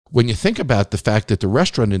when you think about the fact that the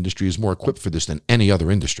restaurant industry is more equipped for this than any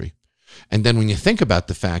other industry, and then when you think about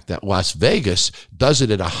the fact that Las Vegas does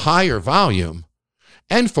it at a higher volume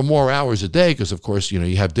and for more hours a day, because of course,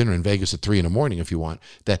 you have dinner in Vegas at 3 a.m. if you want,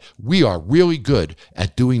 that we are really good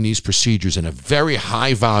at doing these procedures in a very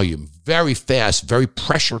high volume, very fast, very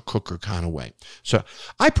pressure cooker kind of way. So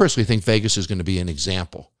I personally think Vegas is going to be an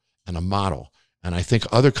example and a model. And I think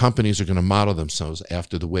other companies are going to model themselves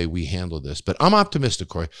after the way we handle this. But I'm optimistic,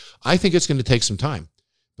 Corey. I think it's going to take some time,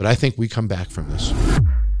 but I think we come back from this.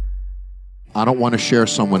 I don't want to share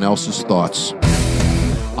someone else's thoughts.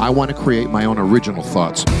 I want to create my own original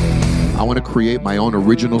thoughts. I want to create my own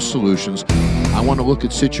original solutions. I want to look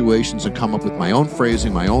at situations and come up with my own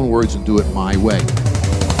phrasing, my own words, and do it my way.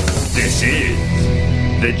 This is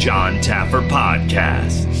the Jon Taffer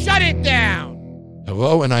Podcast. Shut it down!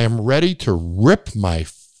 Hello, and I am ready to rip my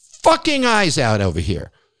fucking eyes out over here.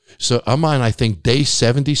 So I'm on, I think, day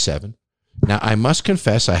 77. Now, I must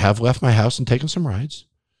confess, I have left my house and taken some rides.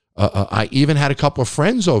 I even had a couple of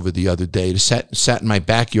friends over the other day to sat in my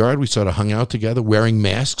backyard. We sort of hung out together wearing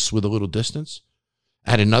masks with a little distance.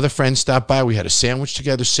 I had another friend stop by. We had a sandwich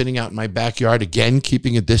together sitting out in my backyard, again,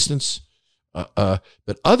 keeping a distance.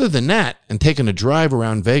 But other than that, and taking a drive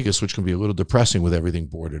around Vegas, which can be a little depressing with everything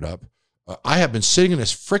boarded up, I have been sitting in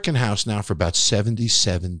this frickin' house now for about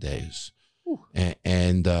 77 days.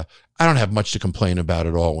 And I don't have much to complain about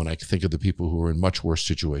at all when I think of the people who are in much worse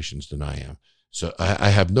situations than I am. So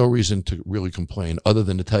I have no reason to really complain other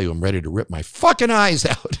than to tell you I'm ready to rip my fucking eyes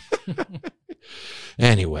out.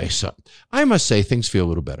 Anyway, so I must say things feel a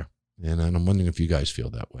little better. And I'm wondering if you guys feel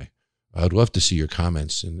that way. I'd love to see your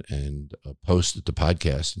comments and post at the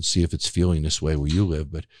podcast and see if it's feeling this way where you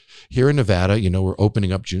live. But here in Nevada, we're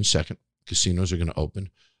opening up June 2nd. Casinos are going to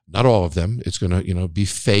open. Not all of them. It's going to, be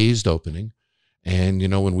phased opening. And,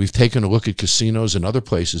 when we've taken a look at casinos and other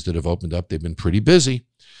places that have opened up, they've been pretty busy.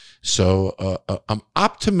 So I'm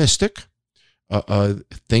optimistic.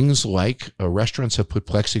 Things like restaurants have put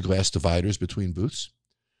plexiglass dividers between booths.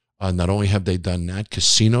 Not only have they done that,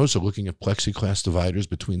 casinos are looking at plexiglass dividers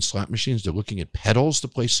between slot machines. They're looking at pedals to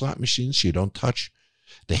play slot machines so you don't touch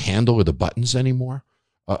the handle or the buttons anymore.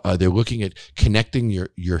 They're looking at connecting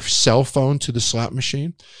your cell phone to the slot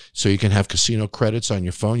machine so you can have casino credits on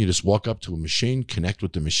your phone. You just walk up to a machine, connect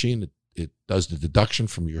with the machine. It does the deduction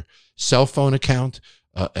from your cell phone account.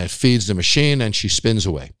 It feeds the machine, and she spins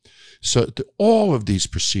away. So all of these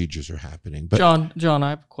procedures are happening. But John, I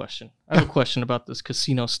have a question. I have a question about this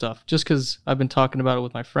casino stuff. Just because I've been talking about it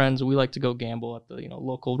with my friends, we like to go gamble at the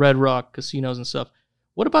local Red Rock casinos and stuff.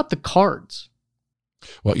 What about the cards?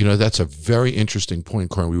 Well, that's a very interesting point,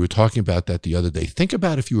 Corey. We were talking about that the other day. Think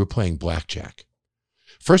about if you were playing blackjack.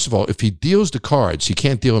 First of all, if he deals the cards, he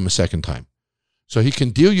can't deal them a second time. So he can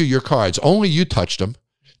deal you your cards. Only you touched them.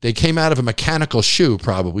 They came out of a mechanical shoe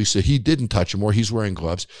probably, so he didn't touch them, or he's wearing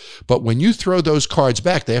gloves. But when you throw those cards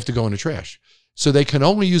back, they have to go in the trash. So they can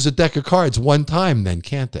only use a deck of cards one time then,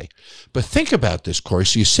 can't they? But think about this, Corey.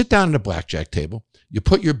 So you sit down at a blackjack table. You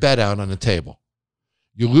put your bet out on the table.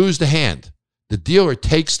 You lose the hand. The dealer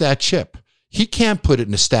takes that chip. He can't put it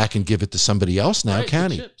in a stack and give it to somebody else now,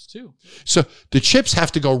 can he? Chips too. So the chips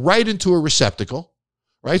have to go right into a receptacle.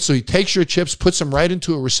 Right? So he takes your chips, puts them right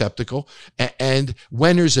into a receptacle, and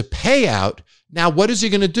when there's a payout, now what is he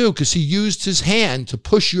going to do? Because he used his hand to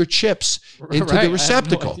push your chips into the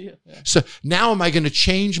receptacle. I have no idea. Yeah. So now am I going to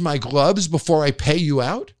change my gloves before I pay you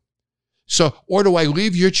out? So, or do I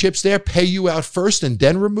leave your chips there, pay you out first, and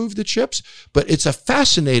then remove the chips? But it's a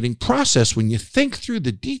fascinating process when you think through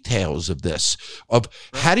the details of this, of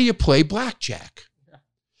how do you play blackjack?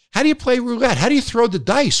 How do you play roulette? How do you throw the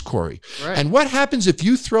dice, Corey? Right. And what happens if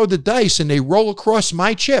you throw the dice and they roll across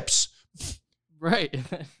my chips? Right.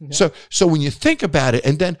 Yeah. So when you think about it,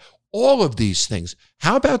 and then all of these things,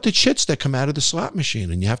 how about the chits that come out of the slot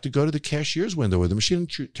machine and you have to go to the cashier's window or the machine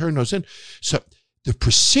and turn those in? So the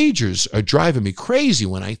procedures are driving me crazy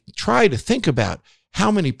when I try to think about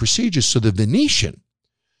how many procedures. So the Venetian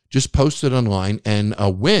just posted online, and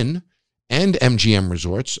Wynn and MGM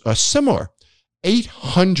Resorts are similar.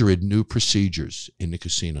 800 new procedures in the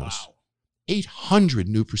casinos. Wow. 800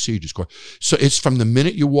 new procedures. So it's from the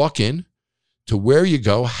minute you walk in to where you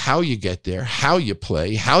go, how you get there, how you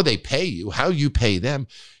play, how they pay you, how you pay them.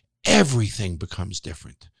 Everything becomes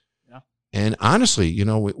different. Yeah. And honestly,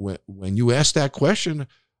 when you ask that question,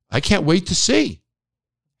 I can't wait to see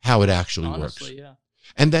how it actually works. Yeah.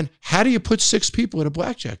 And then how do you put 6 people at a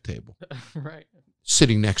blackjack table? Right.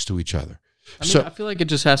 Sitting next to each other. I feel like it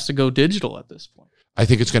just has to go digital at this point. I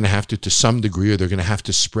think it's going to have to some degree, or they're going to have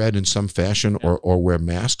to spread in some fashion or wear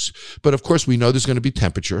masks. But of course, we know there's going to be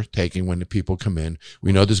temperature taking when the people come in.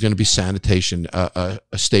 We know there's going to be sanitation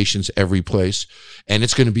stations every place. And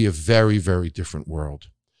it's going to be a very, very different world.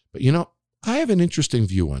 But, you know, I have an interesting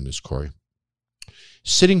view on this, Corey.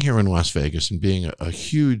 Sitting here in Las Vegas and being a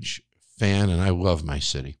huge fan, and I love my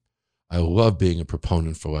city. I love being a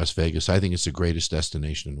proponent for Las Vegas. I think it's the greatest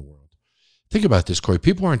destination in the world. Think about this, Corey.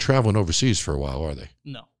 People aren't traveling overseas for a while, are they?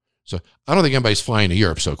 No. So I don't think anybody's flying to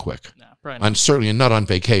Europe so quick. Nah, probably not. And certainly not on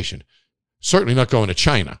vacation. Certainly not going to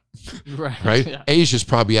China. Right? Yeah. Asia's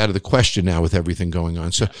probably out of the question now with everything going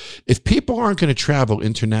on. So if people aren't going to travel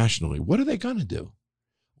internationally, what are they going to do?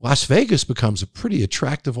 Las Vegas becomes a pretty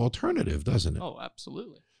attractive alternative, doesn't it? Oh,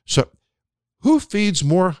 absolutely. So who feeds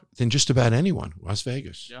more than just about anyone? Las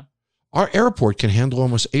Vegas. Yeah. Our airport can handle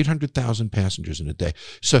almost 800,000 passengers in a day.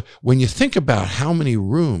 So when you think about how many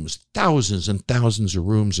rooms, thousands and thousands of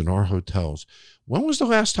rooms in our hotels, when was the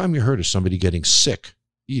last time you heard of somebody getting sick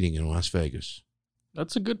eating in Las Vegas?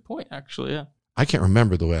 That's a good point, actually, yeah. I can't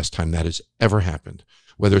remember the last time that has ever happened.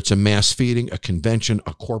 Whether it's a mass feeding, a convention,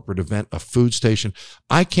 a corporate event, a food station,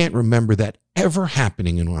 I can't remember that ever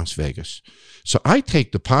happening in Las Vegas. So I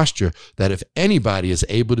take the posture that if anybody is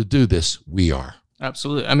able to do this, we are.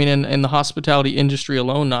 Absolutely. I mean, in the hospitality industry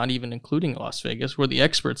alone, not even including Las Vegas, we're the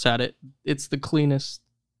experts at it. It's the cleanest,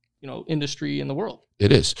 industry in the world.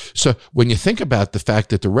 It is. So when you think about the fact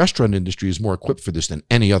that the restaurant industry is more equipped for this than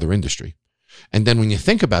any other industry, and then when you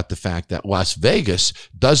think about the fact that Las Vegas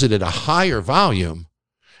does it at a higher volume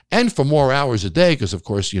and for more hours a day, because of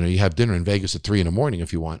course, you have dinner in Vegas at 3 a.m.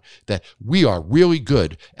 if you want, that we are really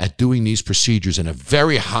good at doing these procedures in a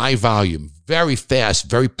very high volume, very fast,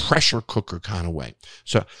 very pressure cooker kind of way.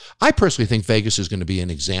 So I personally think Vegas is going to be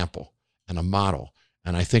an example and a model.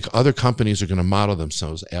 And I think other companies are going to model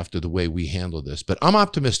themselves after the way we handle this. But I'm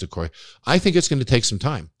optimistic, Corey. I think it's going to take some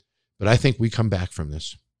time, but I think we come back from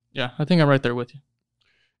this. Yeah, I think I'm right there with you.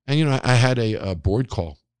 And, I had a board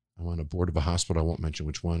call. I'm on a board of a hospital. I won't mention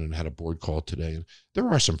which one, and had a board call today. And there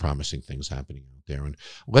are some promising things happening out there. And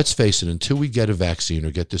let's face it, until we get a vaccine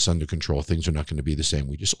or get this under control, things are not going to be the same.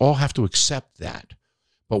 We just all have to accept that.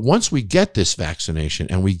 But once we get this vaccination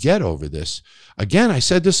and we get over this, again, I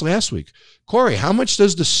said this last week, Corey, how much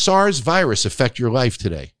does the SARS virus affect your life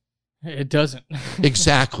today? It doesn't.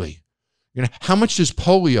 Exactly. How much does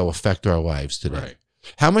polio affect our lives today? Right.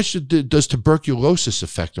 How much does tuberculosis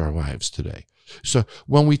affect our lives today? So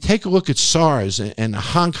when we take a look at SARS and the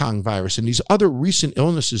Hong Kong virus and these other recent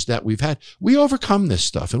illnesses that we've had, we overcome this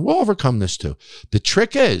stuff, and we'll overcome this too. The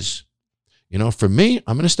trick is, for me,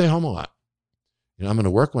 I'm going to stay home a lot. I'm going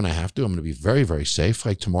to work when I have to. I'm going to be very, very safe.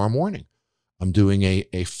 Like tomorrow morning, I'm doing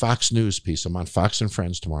a Fox News piece. I'm on Fox and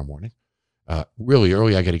Friends tomorrow morning. Really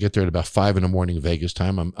early. I got to get there at about 5 a.m. Vegas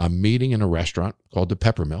time. I'm meeting in a restaurant called the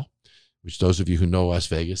Peppermill, which those of you who know Las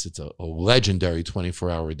Vegas, it's a legendary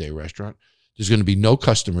 24-hour-a-day restaurant. There's going to be no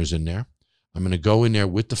customers in there. I'm going to go in there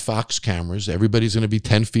with the Fox cameras. Everybody's going to be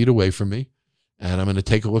 10 feet away from me. And I'm going to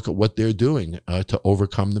take a look at what they're doing to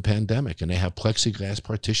overcome the pandemic. And they have plexiglass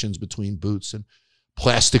partitions between booths and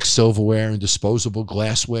plastic silverware and disposable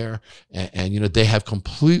glassware. And they have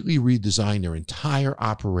completely redesigned their entire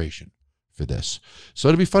operation for this. So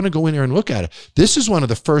it'll be fun to go in there and look at it. This is one of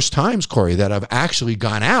the first times, Corey, that I've actually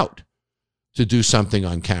gone out to do something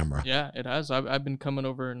on camera. Yeah, it has. I've been coming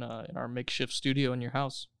over in our makeshift studio in your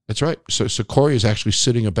house. That's right. So Corey is actually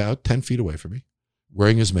sitting about 10 feet away from me,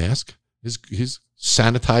 wearing his mask. His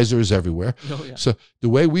sanitizer is everywhere. Oh, yeah. So the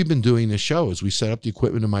way we've been doing this show is we set up the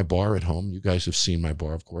equipment in my bar at home. You guys have seen my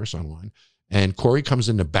bar, of course, online. And Corey comes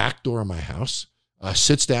in the back door of my house,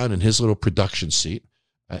 sits down in his little production seat,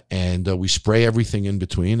 and we spray everything in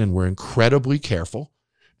between, and we're incredibly careful.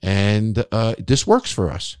 And this works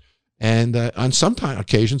for us. And on some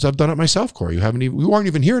occasions, I've done it myself, Corey. We weren't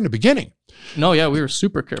even here in the beginning. No, yeah, we were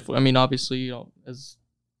super careful. I mean, obviously, as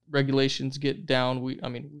regulations get down, we're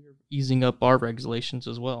easing up our regulations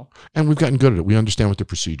as well. And we've gotten good at it. We understand what the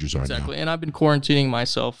procedures are now. Exactly. And I've been quarantining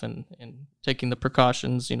myself and taking the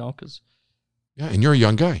precautions, because... Yeah, and you're a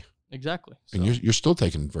young guy. Exactly. So. And you're still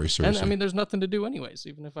taking it very seriously. And, there's nothing to do anyways,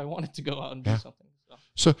 even if I wanted to go out and do something.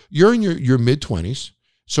 So you're in your mid-20s.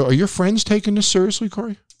 So are your friends taking this seriously,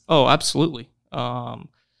 Corey? Oh, absolutely. I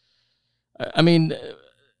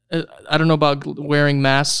don't know about wearing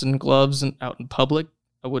masks and gloves out in public.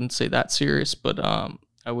 I wouldn't say that serious, but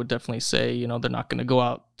I would definitely say, they're not going to go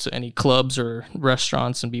out to any clubs or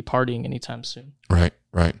restaurants and be partying anytime soon. Right.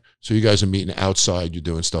 So you guys are meeting outside. You're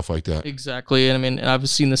doing stuff like that. Exactly. And I've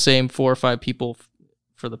seen the same 4 or 5 people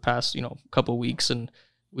for the past, couple of weeks, and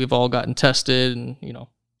we've all gotten tested and,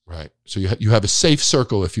 Right. So you have a safe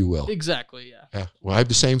circle, if you will. Exactly. Yeah. Yeah. Well, I have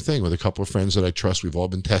the same thing with a couple of friends that I trust. We've all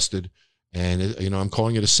been tested, and I'm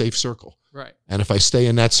calling it a safe circle. Right. And if I stay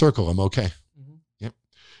in that circle, I'm okay. Mm-hmm.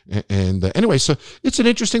 Yep. And anyway, so it's an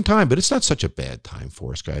interesting time, but it's not such a bad time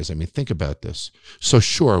for us, guys. I mean, think about this. So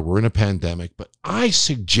sure, we're in a pandemic, but I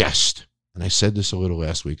suggest, and I said this a little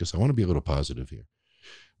last week, because I want to be a little positive here.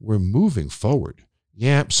 We're moving forward.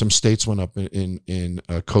 Yeah, some states went up in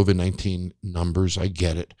COVID-19 numbers. I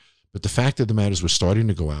get it. But the fact of the matter is we're starting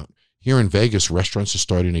to go out. Here in Vegas, restaurants are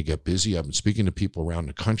starting to get busy. I've been speaking to people around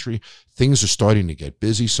the country. Things are starting to get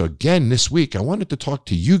busy. So again, this week, I wanted to talk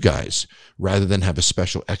to you guys rather than have a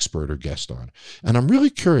special expert or guest on. And I'm really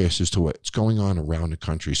curious as to what's going on around the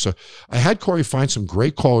country. So I had Corey find some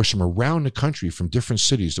great callers from around the country from different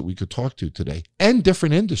cities that we could talk to today and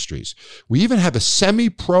different industries. We even have a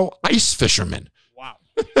semi-pro ice fisherman. Wow.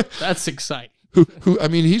 That's exciting. who I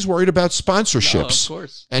mean, he's worried about sponsorships of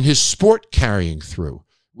course. and his sport carrying through.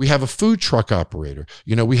 We have a food truck operator.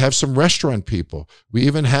 We have some restaurant people. We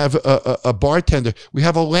even have a bartender. We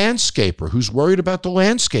have a landscaper who's worried about the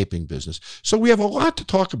landscaping business. So we have a lot to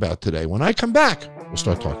talk about today. When I come back, we'll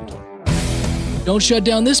start talking to him. Don't shut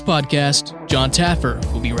down this podcast. John Taffer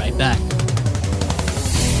will be right back.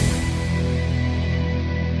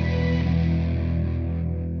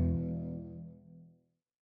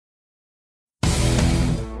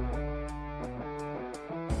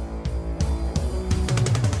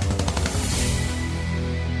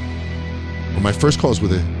 My first call is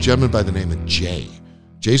with a gentleman by the name of Jay.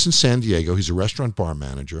 Jay's in San Diego. He's a restaurant bar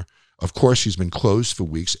manager. Of course, he's been closed for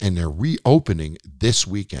weeks, and they're reopening this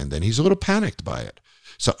weekend, and he's a little panicked by it.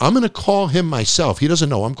 So I'm going to call him myself. He doesn't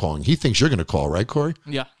know I'm calling. He thinks you're going to call, right, Corey?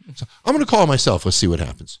 Yeah. So I'm going to call myself. Let's see what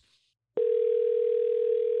happens.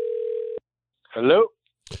 Hello.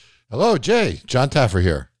 Hello, Jay. John Taffer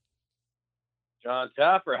here. John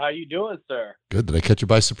Taffer, how you doing, sir? Good. Did I catch you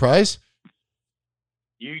by surprise?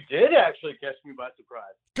 You did actually catch me by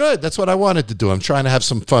surprise. Good. That's what I wanted to do. I'm trying to have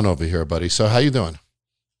some fun over here, buddy. So how you doing?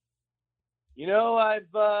 I've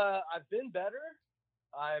been better.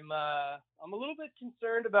 I'm a little bit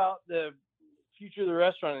concerned about the future of the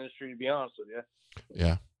restaurant industry, to be honest with you.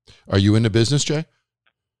 Yeah. Are you in the business, Jay?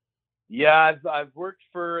 Yeah, I've worked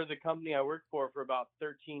for the company I worked for about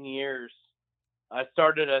 13 years. I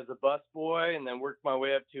started as a busboy and then worked my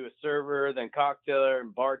way up to a server, then cocktailer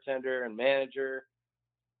and bartender and manager.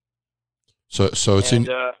 So it's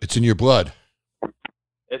in your blood.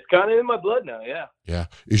 It's kind of in my blood now, yeah. Yeah.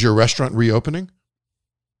 Is your restaurant reopening?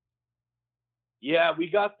 Yeah, we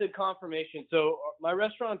got the confirmation. So my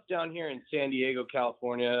restaurant's down here in San Diego,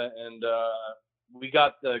 California, and we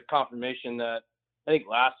got the confirmation that I think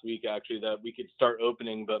last week actually that we could start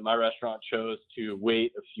opening, but my restaurant chose to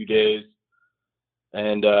wait a few days,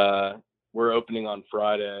 and we're opening on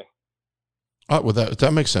Friday. Oh, well,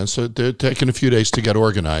 that makes sense. So they're taking a few days to get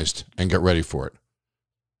organized and get ready for it.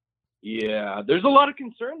 Yeah, there's a lot of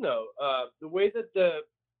concern though. The way that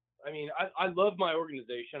I love my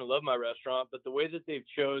organization, I love my restaurant, but the way that they've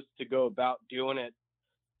chose to go about doing it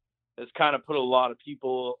has kind of put a lot of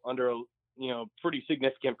people under, pretty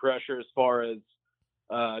significant pressure as far as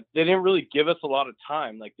they didn't really give us a lot of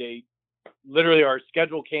time. Like literally our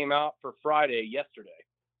schedule came out for Friday yesterday.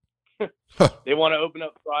 They want to open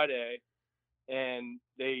up Friday. And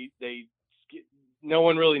no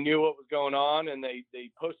one really knew what was going on, and they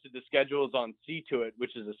posted the schedules on SeeTo-It,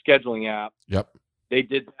 which is a scheduling app. Yep. They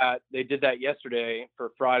did that yesterday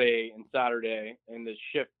for Friday and Saturday, and the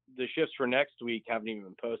shifts for next week haven't even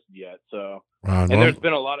been posted yet. So, there's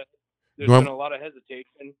been a lot of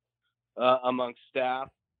hesitation amongst staff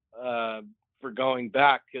for going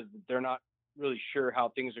back because they're not really sure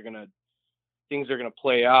how things are gonna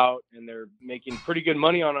play out, and they're making pretty good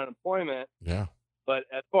money on unemployment. Yeah. But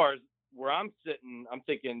as far as where I'm sitting, I'm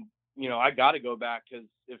thinking, I got to go back because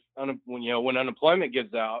when unemployment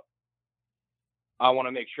gives out, I want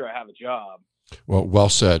to make sure I have a job. Well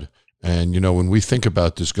said. And, when we think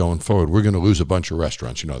about this going forward, we're going to lose a bunch of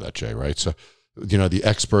restaurants. You know that, Jay, right? So, the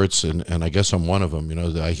experts, and I guess I'm one of them,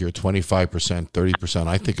 I hear 25%, 30%.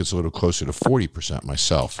 I think it's a little closer to 40%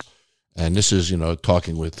 myself. And this is,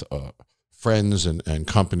 talking with friends and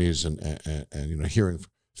companies and hearing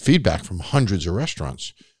feedback from hundreds of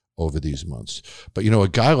restaurants over these months. But, a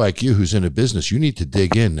guy like you who's in a business, you need to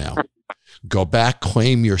dig in now. Go back,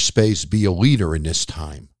 claim your space, be a leader in this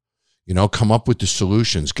time. Come up with the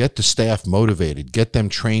solutions, get the staff motivated, get them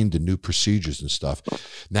trained in new procedures and stuff.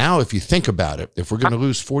 Now, if you think about it, if we're going to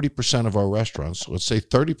lose 40% of our restaurants, let's say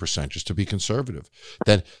 30% just to be conservative,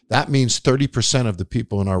 then that means 30% of the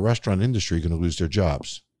people in our restaurant industry are going to lose their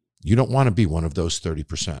jobs. You don't want to be one of those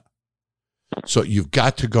 30%. So you've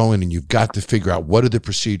got to go in and you've got to figure out what are the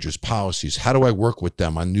procedures, policies. How do I work with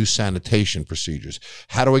them on new sanitation procedures?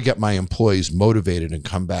 How do I get my employees motivated and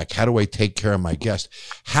come back? How do I take care of my guests?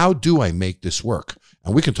 How do I make this work?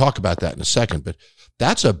 And we can talk about that in a second, but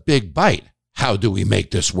that's a big bite. How do we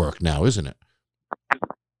make this work now, isn't it?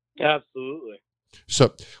 Absolutely.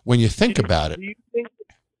 So when you think about it,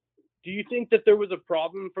 do you think that there was a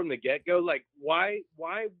problem from the get-go? Like, why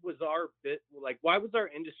was our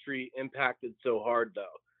industry impacted so hard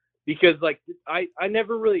though? Because like I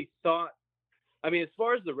never really thought. I mean, as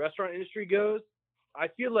far as the restaurant industry goes, I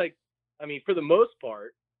feel like, I mean, for the most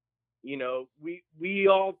part, you know, we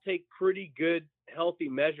all take pretty good, healthy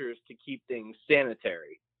measures to keep things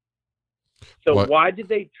sanitary. So why did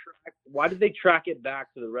they track it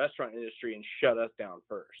back to the restaurant industry and shut us down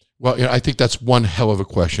first? Well, you know, I think that's one hell of a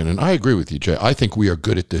question. And I agree with you, Jay. I think we are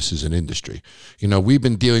good at this as an industry. You know, we've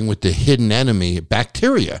been dealing with the hidden enemy,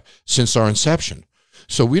 bacteria, since our inception.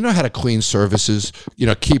 So we know how to clean surfaces, you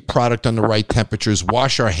know, keep product on the right temperatures,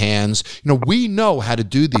 wash our hands. You know, we know how to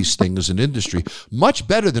do these things as an industry much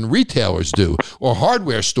better than retailers do, or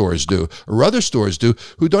hardware stores do, or other stores do,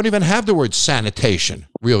 who don't even have the word sanitation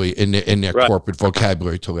really in their right. corporate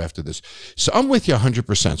vocabulary till after this. So I'm with you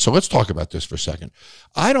 100%. So let's talk about this for a second.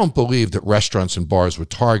 I don't believe that restaurants and bars were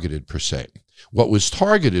targeted per se. What was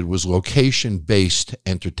targeted was location-based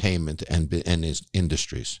entertainment and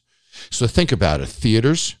industries. So think about it.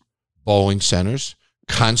 Theaters, bowling centers,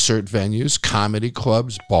 concert venues, comedy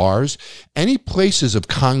clubs, bars, any places of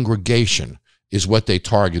congregation is what they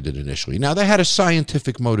targeted initially. Now, they had a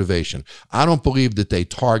scientific motivation. I don't believe that they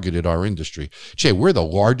targeted our industry. Jay, we're the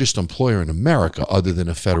largest employer in America other than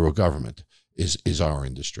the federal government is our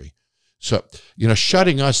industry. So, you know,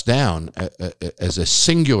 shutting us down as a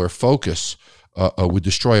singular focus would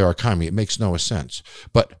destroy our economy. It makes no sense.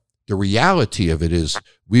 But the reality of it is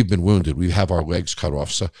we've been wounded. We have our legs cut off.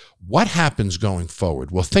 So what happens going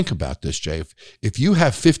forward? Well, think about this, Jay. If you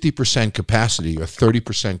have 50% capacity or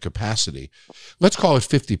 30% capacity, let's call it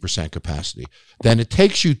 50% capacity, then it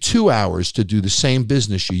takes you 2 hours to do the same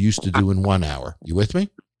business you used to do in 1 hour. You with me?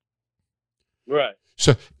 Right.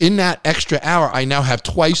 So in that extra hour, I now have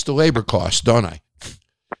twice the labor cost, don't I?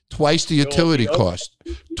 Twice the utility cost.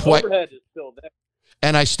 Overhead is still there.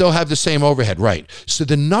 And I still have the same overhead, right? So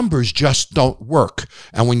the numbers just don't work.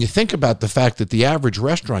 And when you think about the fact that the average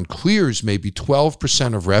restaurant clears maybe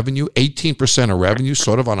 12% of revenue, 18% of revenue,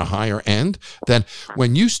 sort of on a higher end, then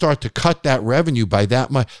when you start to cut that revenue by that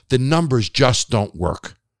much, the numbers just don't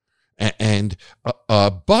work.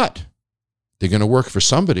 But they're going to work for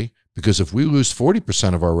somebody, because if we lose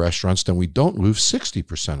 40% of our restaurants, then we don't lose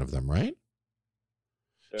 60% of them, right?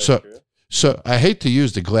 So I hate to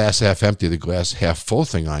use the glass half empty, the glass half full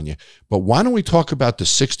thing on you, but why don't we talk about the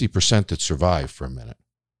 60% that survive for a minute?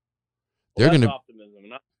 They're going to optimism,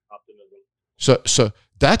 not optimism. So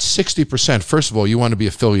that's 60%. First of all, you want to be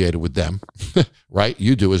affiliated with them, right?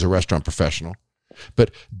 You do as a restaurant professional.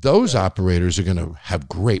 But those operators are going to have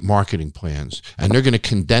great marketing plans, and they're going to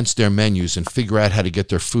condense their menus and figure out how to get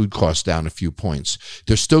their food costs down a few points.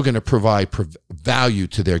 They're still going to provide value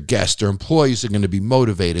to their guests. Their employees are going to be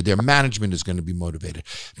motivated. Their management is going to be motivated.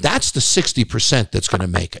 That's the 60% that's going to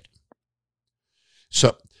make it.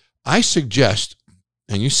 So I suggest,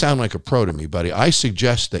 and you sound like a pro to me, buddy, I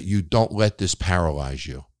suggest that you don't let this paralyze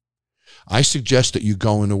you. I suggest that you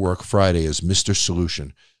go into work Friday as Mr.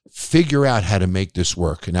 Solution. Figure out how to make this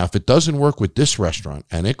work. Now, if it doesn't work with this restaurant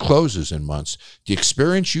and it closes in months, the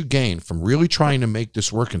experience you gain from really trying to make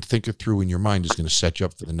this work and think it through in your mind is going to set you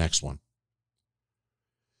up for the next one.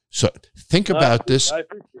 So think about this. I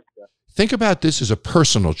appreciate that. Think about this as a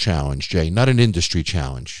personal challenge, Jay, not an industry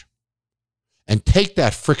challenge. And take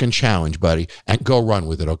that frickin' challenge, buddy, and go run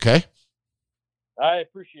with it, okay? I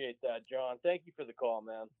appreciate that, John. Thank you for the call,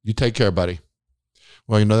 man. You take care, buddy.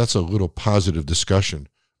 Well, you know, that's a little positive discussion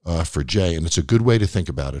for Jay, and it's a good way to think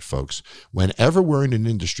about it, folks. Whenever we're in an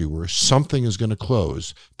industry where something is going to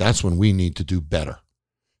close, that's when we need to do better.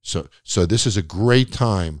 So this is a great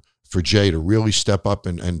time for Jay to really step up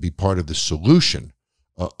and be part of the solution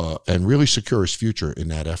and really secure his future in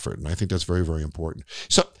that effort. And I think that's very, very important.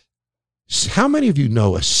 So how many of you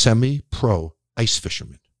know a semi-pro ice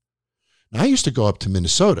fisherman? Now, I used to go up to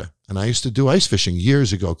Minnesota, and I used to do ice fishing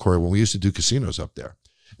years ago, Corey, when we used to do casinos up there.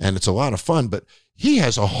 And it's a lot of fun, but he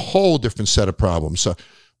has a whole different set of problems. So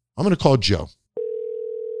I'm going to call Joe.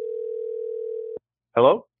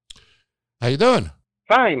 Hello? How you doing?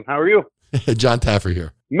 Fine. How are you? John Taffer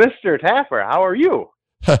here. Mr. Taffer, how are you?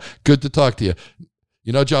 Good to talk to you.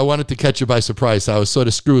 You know, Joe, I wanted to catch you by surprise. I was sort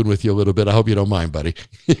of screwing with you a little bit. I hope you don't mind, buddy.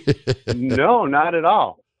 No, not at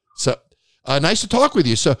all. So Nice to talk with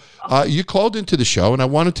you. So you called into the show, and I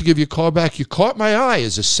wanted to give you a call back. You caught my eye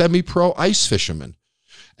as a semi-pro ice fisherman.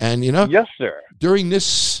 And, you know, Yes, sir. during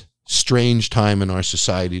this strange time in our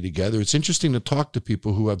society together, it's interesting to talk to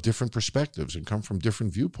people who have different perspectives and come from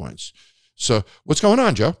different viewpoints. So what's going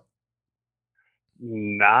on, Joe?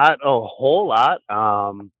 Not a whole lot.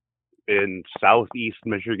 In southeast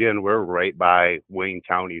Michigan, we're right by Wayne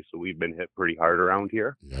County, so we've been hit pretty hard around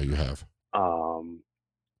here. Yeah, you have.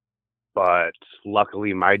 But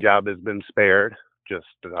luckily, my job has been spared. Just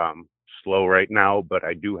slow right now, but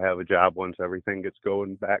I do have a job once everything gets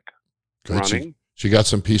going back Good. So, running. so you got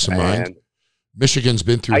some peace of mind. And Michigan's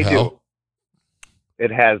been through I hell. do.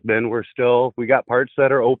 It has been. We got parts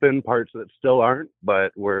that are open, parts that still aren't,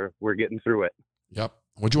 but we're getting through it. Yep.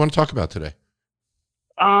 What do you want to talk about today?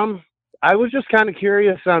 I was just kind of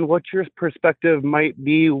curious on what your perspective might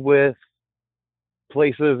be with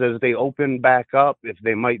places as they open back up, if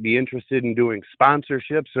they might be interested in doing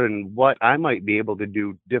sponsorships, and what I might be able to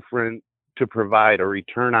do different to provide a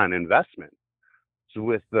return on investment. So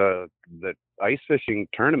with the ice fishing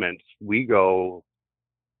tournaments, we go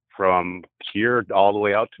from here all the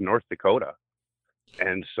way out to North Dakota.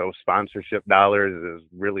 And so sponsorship dollars is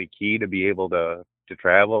really key to be able to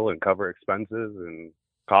travel and cover expenses and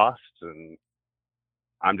costs. And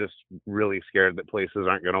I'm just really scared that places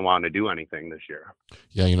aren't going to want to do anything this year.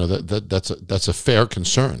 Yeah, you know, that's a fair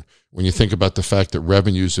concern when you think about the fact that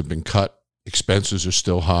revenues have been cut, expenses are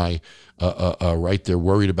still high, right? They're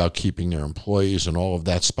worried about keeping their employees and all of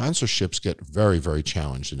that. Sponsorships get very, very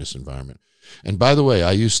challenged in this environment. And by the way,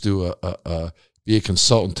 I used to be a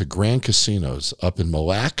consultant to Grand Casinos up in Mille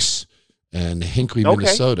Lacs and Hinckley, Okay.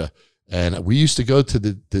 Minnesota. And we used to go to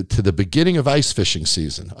the beginning of ice fishing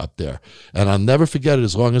season up there. And I'll never forget it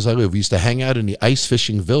as long as I live. We used to hang out in the ice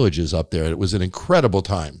fishing villages up there. It was an incredible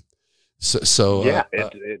time. So Yeah,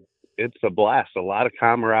 it's a blast. A lot of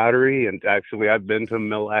camaraderie. And actually, I've been to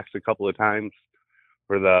Mille Lacs a couple of times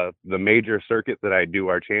for the major circuit that I do.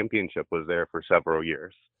 Our championship was there for several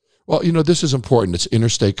years. well, you know, this is important. It's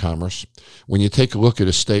interstate commerce. When you take a look at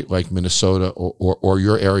a state like Minnesota or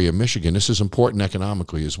your area, Michigan, this is important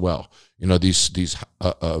economically as well. You know, these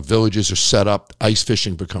villages are set up. Ice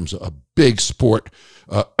fishing becomes a big sport,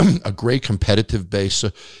 a great competitive base.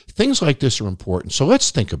 So things like this are important. So let's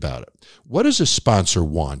think about it. What does a sponsor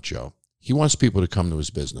want, Joe? He wants people to come to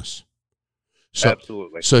his business. So,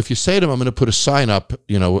 Absolutely. So if you say to him, I'm going to put a sign up,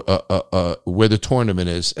 you know, where the tournament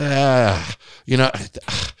is, you know,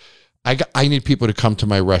 I need people to come to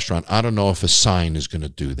my restaurant. I don't know if a sign is going to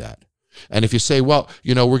do that. And if you say, well,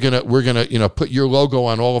 you know, we're gonna, you know, put your logo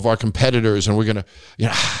on all of our competitors, and we're gonna, you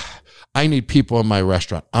know, I need people in my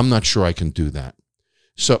restaurant. I'm not sure I can do that.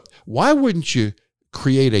 So why wouldn't you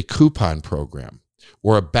create a coupon program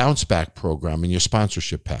or a bounce back program in your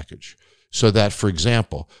sponsorship package, so that, for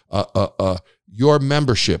example, your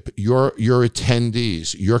membership, your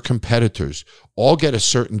attendees, your competitors all get a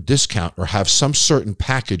certain discount or have some certain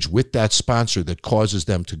package with that sponsor that causes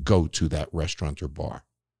them to go to that restaurant or bar.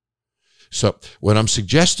 So what I'm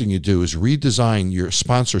suggesting you do is redesign your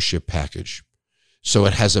sponsorship package so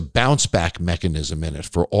it has a bounce back mechanism in it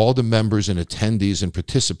for all the members and attendees and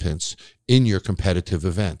participants in your competitive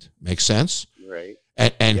event. Make sense? Right.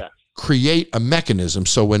 And Yes. create a mechanism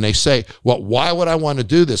so when they say, well, why would I want to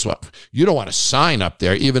do this? Well, you don't want to sign up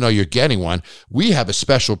there even though you're getting one. We have a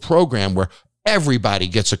special program where everybody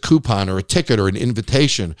gets a coupon or a ticket or an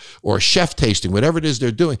invitation or a chef tasting, whatever it is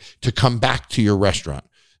they're doing, to come back to your restaurant.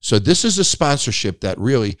 So this is a sponsorship that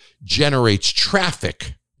really generates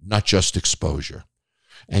traffic, not just exposure.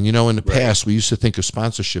 And, you know, in the past, we used to think of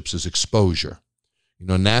sponsorships as exposure. You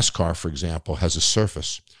know, NASCAR, for example, has a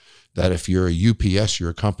surface that if you're a UPS, you're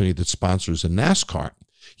a company that sponsors a NASCAR,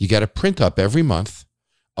 you got to print up every month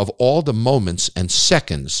of all the moments and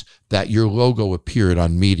seconds that your logo appeared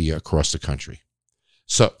on media across the country.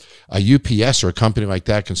 So a UPS or a company like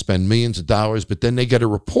that can spend millions of dollars, but then they get a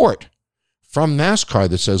report from NASCAR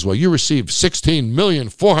that says, well, you received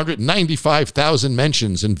 16,495,000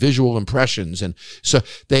 mentions and visual impressions. And so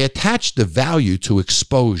they attach the value to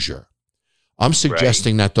exposure. I'm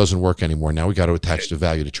suggesting that doesn't work anymore. Now we got to attach the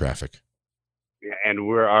value to traffic. Yeah, and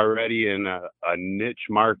we're already in a niche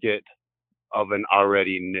market of an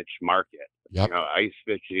already niche market. Yep. You know, ice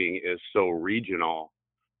fishing is so regional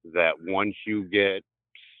that once you get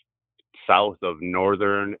south of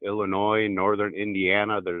northern Illinois, northern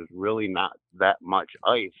Indiana, there's really not that much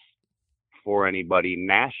ice for anybody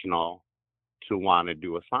national to want to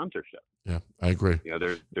do a sponsorship. Yeah, I agree. You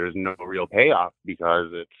know, there's no real payoff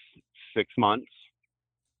because it's 6 months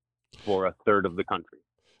for a third of the country.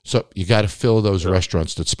 So you got to fill those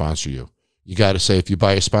restaurants that sponsor you. You got to say, if you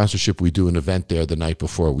buy a sponsorship, we do an event there the night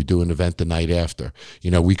before. We do an event the night after.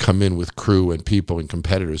 We come in with crew and people and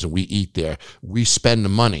competitors, and we eat there. We spend the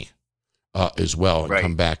money as well and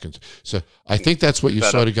come back. And so I think that's what you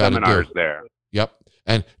sort of got to do. There. Yep.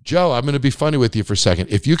 And Joe, I'm going to be funny with you for a second.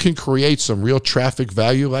 If you can create some real traffic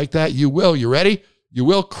value like that, you will. You ready? You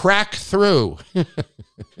will crack through.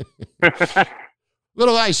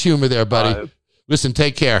 Little ice humor there, buddy. Listen,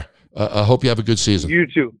 take care. I hope you have a good season. You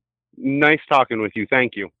too. Nice talking with you.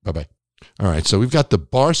 Thank you. Bye-bye. All right, so we've got the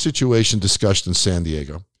bar situation discussed in San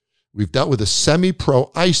Diego. We've dealt with a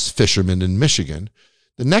semi-pro ice fisherman in Michigan.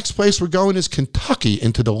 The next place we're going is Kentucky,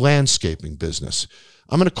 into the landscaping business.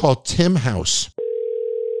 I'm going to call Tim House.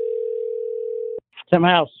 Tim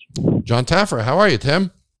House. John Taffer, how are you,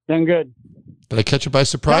 Tim? Doing good. Did I catch you by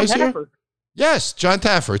surprise John here? Taffer. Yes, John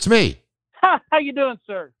Taffer. It's me. How you doing,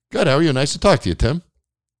 sir? Good. How are you? Nice to talk to you, Tim.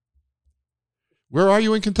 Where are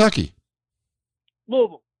you in Kentucky?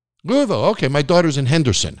 Louisville. Louisville. Okay, my daughter's in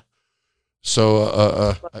Henderson.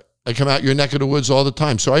 So I come out your neck of the woods all the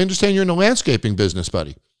time. So I understand you're in the landscaping business,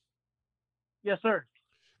 buddy. Yes, sir.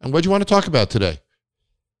 And what do you want to talk about today?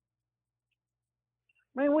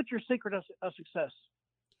 Man, what's your secret of success?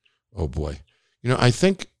 Oh, boy. I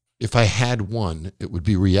think if I had one, it would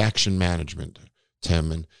be reaction management,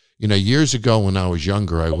 Tim. And, years ago when I was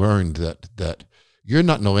younger, I learned that you're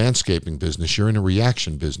not in the landscaping business. You're in a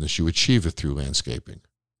reaction business. You achieve it through landscaping.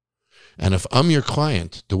 And if I'm your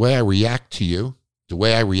client, the way I react to you, the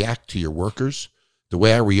way I react to your workers, the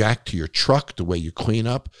way I react to your truck, the way you clean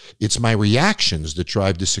up, it's my reactions that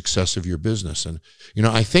drive the success of your business. And,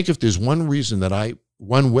 I think if there's one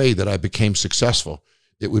way that I became successful,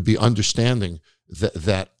 it would be understanding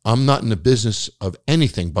that I'm not in the business of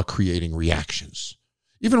anything but creating reactions.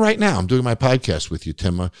 Even right now, I'm doing my podcast with you,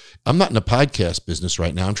 Tim. I'm not in the podcast business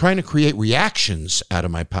right now. I'm trying to create reactions out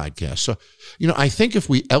of my podcast. So, I think if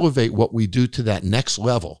we elevate what we do to that next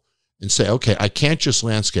level and say, okay, I can't just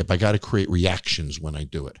landscape. I got to create reactions when I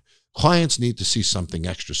do it. Clients need to see something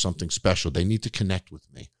extra, something special. They need to connect with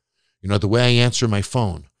me. The way I answer my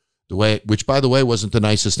phone, which, by the way, wasn't the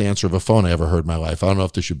nicest answer of a phone I ever heard in my life. I don't know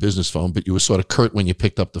if this is your business phone, but you were sort of curt when you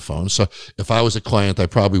picked up the phone. So if I was a client, I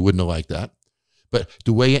probably wouldn't have liked that. But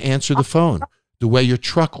the way you answer the phone, the way your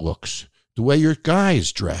truck looks, the way your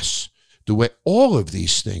guys dress, the way all of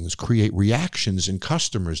these things create reactions in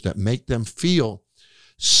customers that make them feel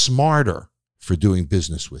smarter for doing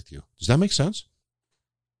business with you. Does that make sense?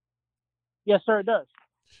 Yes, sir, it does.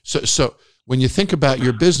 So when you think about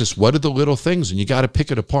your business, what are the little things? And you got to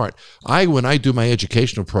pick it apart. When I do my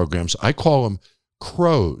educational programs, I call them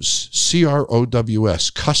CROWS, CROWS,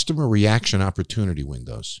 customer reaction opportunity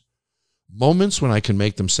windows. Moments when I can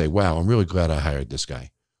make them say, wow, I'm really glad I hired this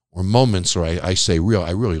guy. Or moments where I say,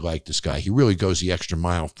 I really like this guy. He really goes the extra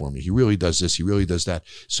mile for me. He really does this. He really does that.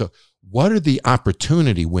 So what are the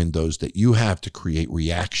opportunity windows that you have to create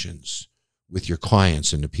reactions with your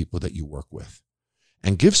clients and the people that you work with?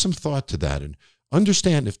 And give some thought to that and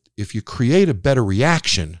understand if you create a better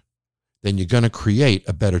reaction, then you're going to create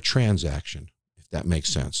a better transaction, if that makes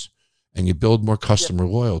sense. And you build more customer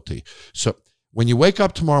loyalty. So when you wake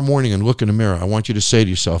up tomorrow morning and look in the mirror, I want you to say to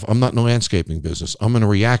yourself, I'm not in the landscaping business. I'm in a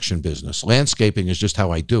reaction business. Landscaping is just how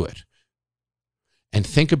I do it. And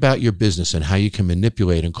think about your business and how you can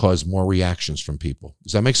manipulate and cause more reactions from people.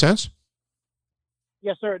 Does that make sense?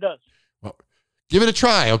 Yes, sir, it does. Well, give it a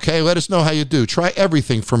try, okay? Let us know how you do. Try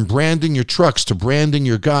everything from branding your trucks to branding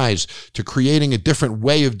your guys to creating a different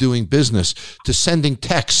way of doing business to sending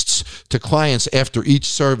texts to clients after each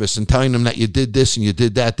service and telling them that you did this and you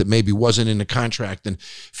did that maybe wasn't in the contract, and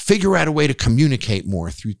figure out a way to communicate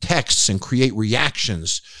more through texts and create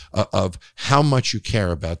reactions of how much you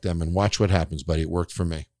care about them, and watch what happens, buddy. It worked for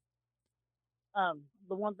me.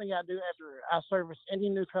 The one thing I do after I service any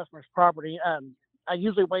new customer's property, I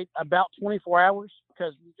usually wait about 24 hours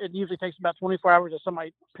because it usually takes about 24 hours to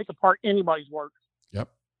somebody pick apart anybody's work. Yep.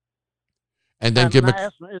 And then give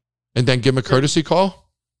them a courtesy call?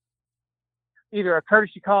 Either a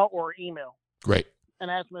courtesy call or email. Great. And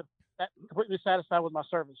ask them if they're completely satisfied with my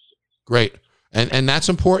service. Great. And that's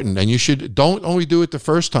important. And you don't only do it the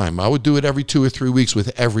first time. I would do it every 2 or 3 weeks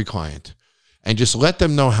with every client. And just let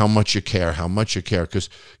them know how much you care, because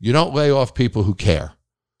you don't lay off people who care.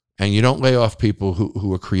 And you don't lay off people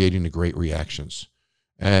who are creating the great reactions.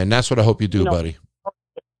 And that's what I hope you do, buddy.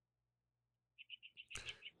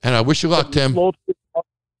 And I wish you luck, Tim.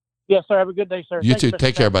 Yes, sir. Have a good day, sir. You too.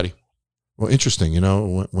 Take care, buddy. Well, interesting.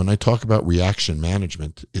 When I talk about reaction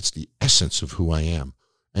management, it's the essence of who I am.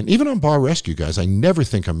 And even on Bar Rescue, guys, I never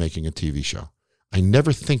think I'm making a TV show. I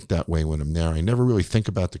never think that way when I'm there. I never really think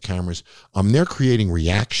about the cameras. I'm there creating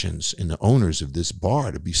reactions in the owners of this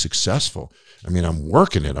bar to be successful. I mean, I'm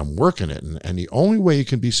working it. And the only way you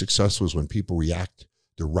can be successful is when people react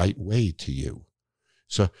the right way to you.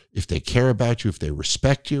 So if they care about you, if they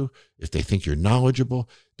respect you, if they think you're knowledgeable,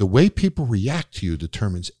 the way people react to you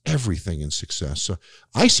determines everything in success. So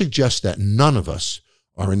I suggest that none of us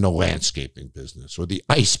are in the landscaping business or the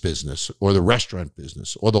ice business or the restaurant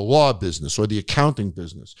business or the law business or the accounting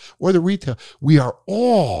business or the retail. We are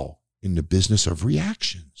all in the business of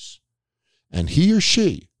reactions. And he or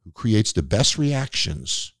she who creates the best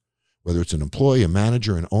reactions, whether it's an employee, a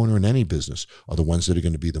manager, an owner in any business, are the ones that are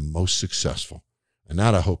going to be the most successful. And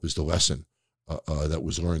that, I hope, is the lesson that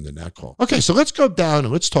was learned in that call. Okay, so let's go down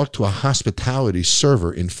and let's talk to a hospitality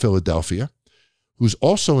server in Philadelphia who's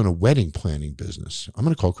also in a wedding planning business. I'm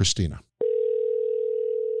going to call Christina.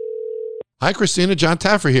 Hi, Christina. John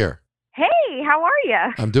Taffer here. Hey, how are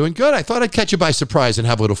you? I'm doing good. I thought I'd catch you by surprise and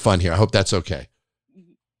have a little fun here. I hope that's okay.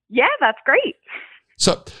 Yeah, that's great.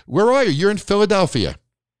 So where are you? You're in Philadelphia.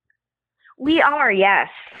 We are, yes.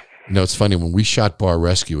 You know, it's funny. When we shot Bar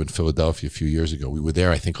Rescue in Philadelphia a few years ago, we were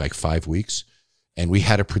there, I think, like 5 weeks. And we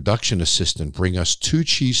had a production assistant bring us 2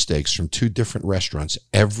 cheesesteaks from 2 different restaurants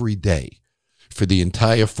every day for the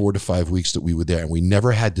entire 4 to 5 weeks that we were there. And we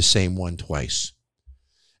never had the same one twice.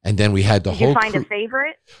 And then we had the whole Did you find a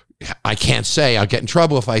favorite? I can't say. I'll get in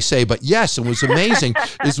trouble if I say. But yes, and what's amazing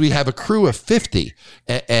is we have a crew of 50.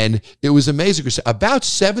 And it was amazing. About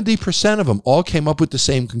 70% of them all came up with the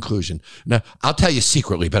same conclusion. Now, I'll tell you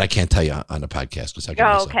secretly, but I can't tell you on the podcast.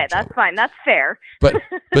 Because okay, that's fine. That's fair. But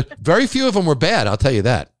very few of them were bad. I'll tell you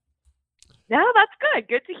that. No, that's good.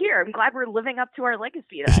 Good to hear. I'm glad we're living up to our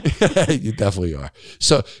legacy then. You definitely are.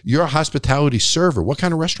 So you're a hospitality server. What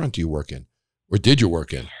kind of restaurant do you work in? Or did you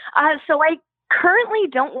work in? So I currently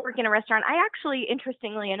don't work in a restaurant. I actually,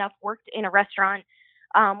 interestingly enough, worked in a restaurant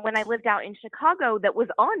when I lived out in Chicago that was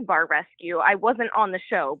on Bar Rescue. I wasn't on the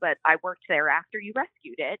show, but I worked there after you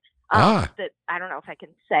rescued it. That I don't know if I can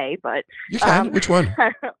say, but you can. Which one?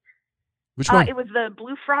 Which one? It was the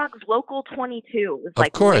Blue Frogs Local 22. It was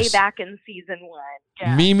of course. Way back in season 1.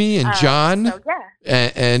 Yeah. Mimi and John. So,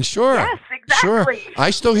 yeah. And sure. Yes, exactly. Sure.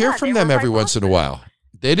 I still hear from them every once in a while.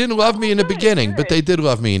 They didn't love me in the beginning, but they did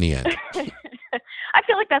love me in the end. I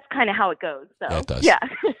feel like that's kind of how it goes. So yeah, it does. Yeah.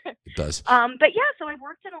 It does. But yeah, so I've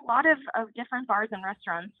worked in a lot of different bars and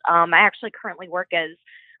restaurants. I actually currently work as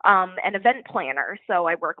an event planner. So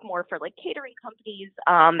I work more for like catering companies,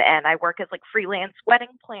 and I work as like freelance wedding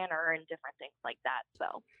planner and different things like that.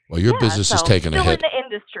 So well, your business is taking a hit. Still in the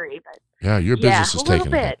industry, but yeah, your business is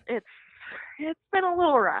taking a hit. It's been a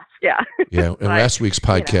little rough. Yeah. Yeah. In last week's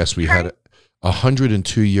podcast, we had a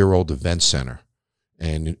 102-year-old event center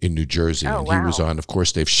in New Jersey, and he was on. Of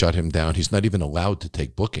course, they've shut him down. He's not even allowed to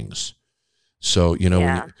take bookings. So, you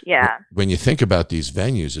know, when you think about these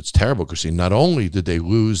venues, it's terrible because not only did they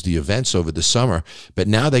lose the events over the summer, but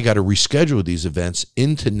now they got to reschedule these events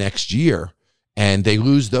into next year, and they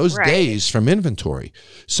lose those days from inventory.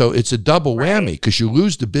 So it's a double whammy because you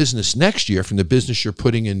lose the business next year from the business you're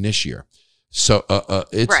putting in this year. So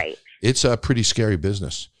it's a pretty scary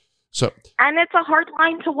business. And it's a hard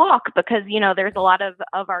line to walk because, you know, there's a lot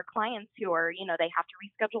of our clients who are, you know, they have to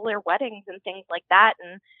reschedule their weddings and things like that.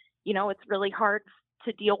 And, you know, it's really hard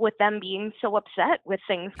to deal with them being so upset with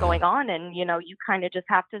things going on. And, you know, you kind of just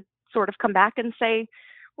have to sort of come back and say,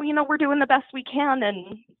 well, you know, we're doing the best we can.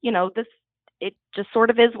 And, you know, it just sort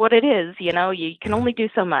of is what it is. You know, you can only do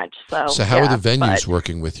so much. So how are the venues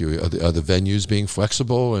working with you? Are the venues being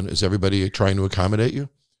flexible, and is everybody trying to accommodate you?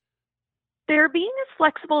 They're being as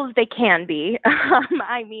flexible as they can be.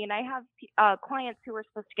 I mean, I have clients who are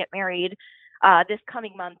supposed to get married this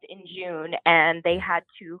coming month in June, and they had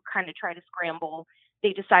to kind of try to scramble.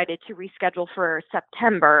 They decided to reschedule for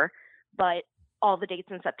September, but all the dates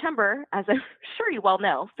in September, as I'm sure you well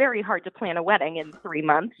know, very hard to plan a wedding in 3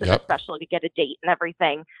 months, especially to get a date and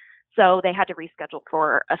everything. So they had to reschedule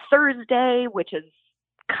for a Thursday, which is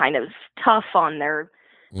kind of tough on their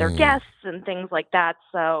guests and things like that.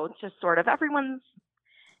 So it's just sort of everyone's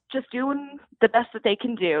just doing the best that they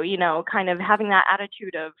can do, you know, kind of having that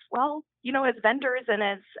attitude of, well, you know, as vendors and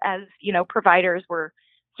as, you know, providers, we're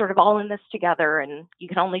sort of all in this together and you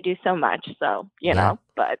can only do so much. So, you know,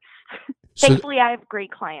 but. Thankfully, I have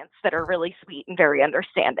great clients that are really sweet and very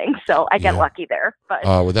understanding, so I get lucky there. But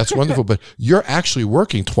well, that's wonderful. But you're actually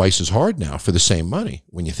working twice as hard now for the same money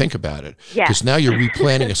when you think about it. Because now you're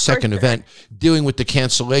replanning a second event, dealing with the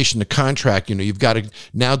cancellation, the contract. You've got to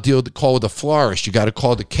now call with the florist. You got to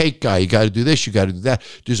call the cake guy. You got to do this. You got to do that.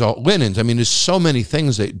 There's all linens. I mean, there's so many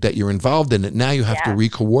things that you're involved in that now you have to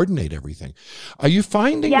re-coordinate everything. Are you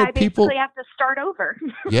finding that people? I basically have to start over.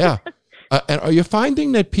 And are you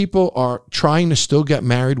finding that people are trying to still get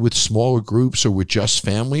married with smaller groups or with just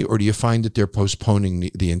family, or do you find that they're postponing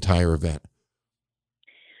the entire event?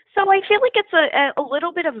 So I feel like it's a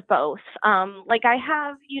little bit of both. Like I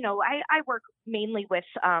have, I work mainly with,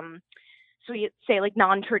 so you say like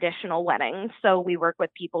non-traditional weddings. So we work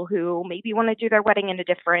with people who maybe want to do their wedding in a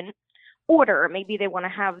different order. Maybe they want to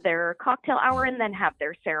have their cocktail hour and then have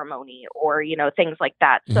their ceremony, or things like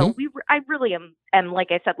that. So I really am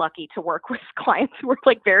like I said, lucky to work with clients who are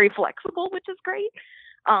like very flexible, which is great.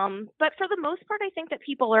 But for the most part, I think that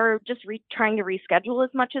people are just trying to reschedule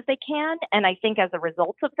as much as they can, and I think as a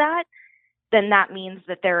result of that, then that means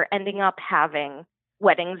that they're ending up having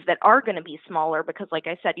weddings that are going to be smaller because, like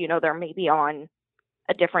I said, they're maybe on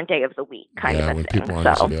a different day of the week kind of a when thing. People aren't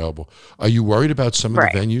as available. Are you worried about some of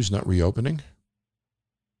the venues not reopening?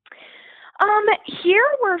 Here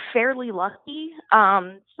we're fairly lucky.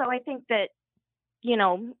 So I think that,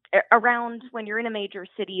 around when you're in a major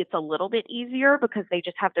city, it's a little bit easier because they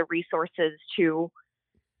just have the resources to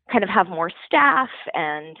kind of have more staff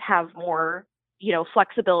and have more,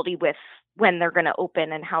 flexibility with when they're going to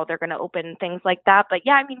open and how they're going to open, things like that. But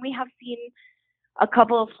yeah, I mean, we have seen a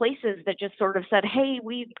couple of places that just sort of said, hey,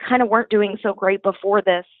 we kind of weren't doing so great before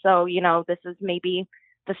this. So, this is maybe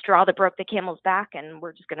the straw that broke the camel's back. And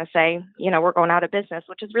we're just going to say, we're going out of business,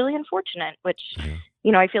 which is really unfortunate, which,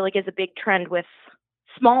 I feel like is a big trend with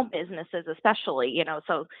small businesses, especially,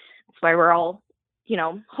 so that's why we're all,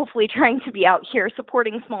 hopefully trying to be out here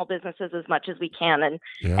supporting small businesses as much as we can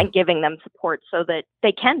and giving them support so that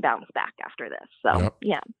they can bounce back after this. So,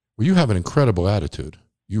 Well, you have an incredible attitude.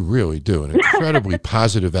 You really do. An incredibly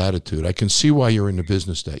positive attitude. I can see why you're in the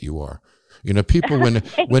business that you are. People,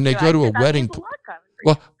 when they go to a wedding,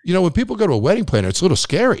 when people go to a wedding planner, it's a little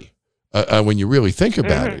scary when you really think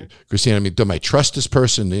about it. Christina, I mean, do I trust this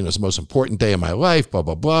person? It's the most important day of my life, blah,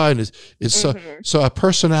 blah, blah. And so a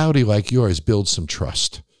personality like yours builds some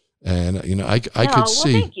trust. And, I could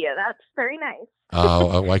see. Thank you. That's very nice.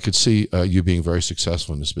 I could see you being very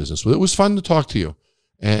successful in this business. Well, it was fun to talk to you.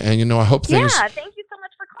 And I hope things. Yeah, thank you so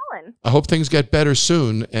much for calling. I hope things get better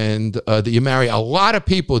soon and that you marry a lot of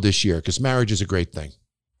people this year because marriage is a great thing.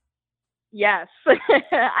 Yes,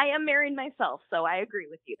 I am married myself, so I agree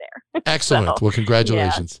with you there. Excellent. Well,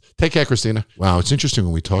 congratulations. Yeah. Take care, Christina. Wow, it's interesting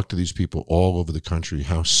when we talk to these people all over the country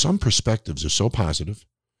how some perspectives are so positive,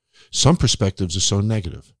 some perspectives are so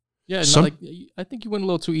negative. Yeah, I think you went a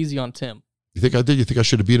little too easy on Tim. You think I did? You think I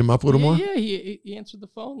should have beat him up a little more? Yeah, he answered the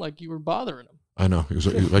phone like you were bothering him. I know. It was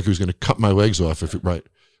like he was going to cut my legs off. Right.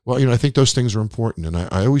 Well, I think those things are important. And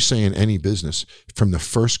I always say in any business, from the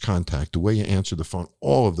first contact, the way you answer the phone,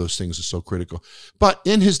 all of those things are so critical. But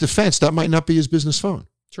in his defense, that might not be his business phone.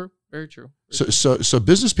 True. Very true. So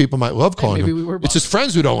business people might love calling him. It's his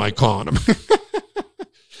friends who don't like calling him.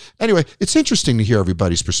 Anyway, it's interesting to hear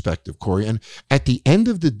everybody's perspective, Corey. And at the end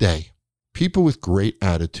of the day, people with great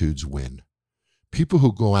attitudes win. People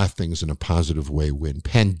who go at things in a positive way win.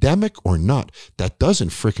 Pandemic or not, that doesn't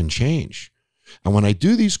frickin' change. And when I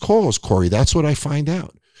do these calls, Corey, that's what I find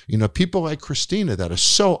out. People like Christina that are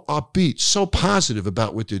so upbeat, so positive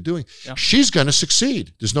about what they're doing, she's going to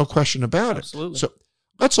succeed. There's no question about it. So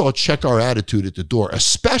let's all check our attitude at the door,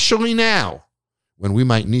 especially now when we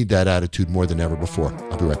might need that attitude more than ever before.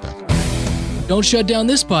 I'll be right back. Don't shut down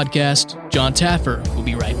this podcast. John Taffer will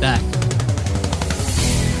be right back.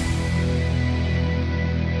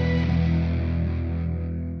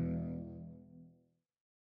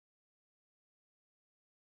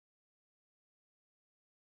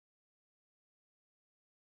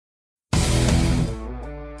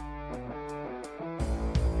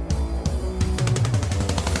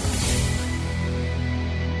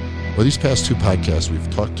 Well, these past two podcasts, we've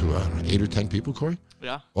talked to 8 or 10 people, Corey.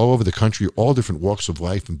 Yeah. All over the country, all different walks of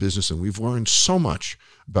life and business, and we've learned so much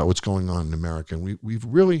about what's going on in America. And we've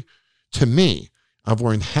really, to me, I've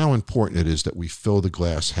learned how important it is that we fill the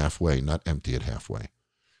glass halfway, not empty it halfway.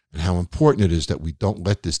 And how important it is that we don't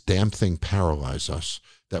let this damn thing paralyze us,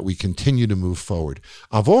 that we continue to move forward.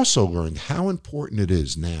 I've also learned how important it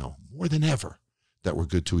is now, more than ever, that we're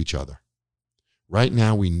good to each other. Right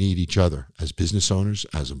now, we need each other as business owners,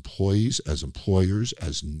 as employees, as employers,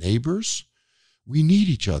 as neighbors. We need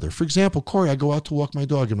each other. For example, Corey, I go out to walk my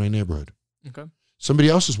dog in my neighborhood. Okay. Somebody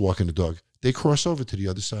else is walking the dog. They cross over to the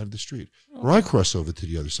other side of the street. Or I cross over to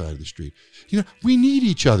the other side of the street. You know, we need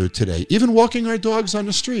each other today. Even walking our dogs on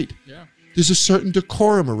the street. Yeah. There's a certain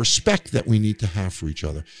decorum, a respect that we need to have for each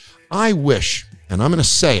other. I wish, and I'm going to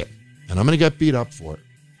say it, and I'm going to get beat up for it,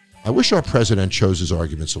 I wish our president chose his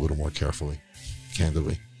arguments a little more carefully,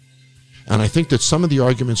 candidly. And I think that some of the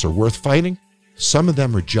arguments are worth fighting. Some of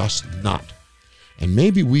them are just not. And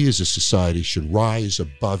maybe we as a society should rise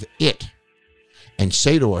above it and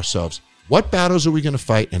say to ourselves, what battles are we going to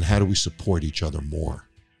fight and how do we support each other more?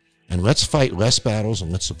 And let's fight less battles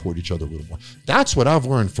and let's support each other a little more. That's what I've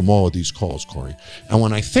learned from all of these calls, Corey. And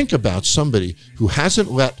when I think about somebody who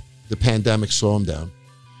hasn't let the pandemic slow him down,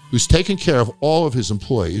 who's taken care of all of his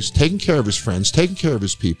employees, taken care of his friends, taken care of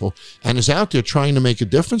his people, and is out there trying to make a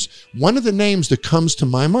difference, one of the names that comes to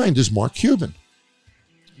my mind is Mark Cuban.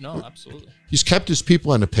 No, absolutely. He's kept his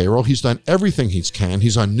people on the payroll. He's done everything he can.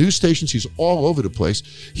 He's on news stations. He's all over the place.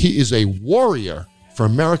 He is a warrior for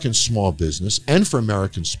American small business and for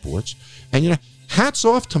American sports. And, you know, hats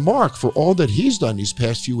off to Mark for all that he's done these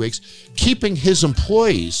past few weeks, keeping his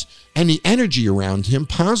employees and the energy around him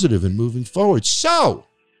positive and moving forward. So,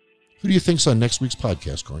 who do you think's on next week's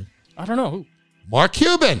podcast, Corey? I don't know. Who? Mark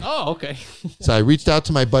Cuban. Oh, okay. So I reached out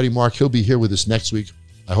to my buddy Mark. He'll be here with us next week.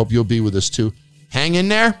 I hope you'll be with us too. Hang in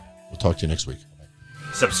there. We'll talk to you next week.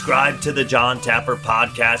 Subscribe to the John Taffer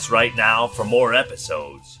Podcast right now for more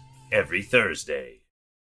episodes every Thursday.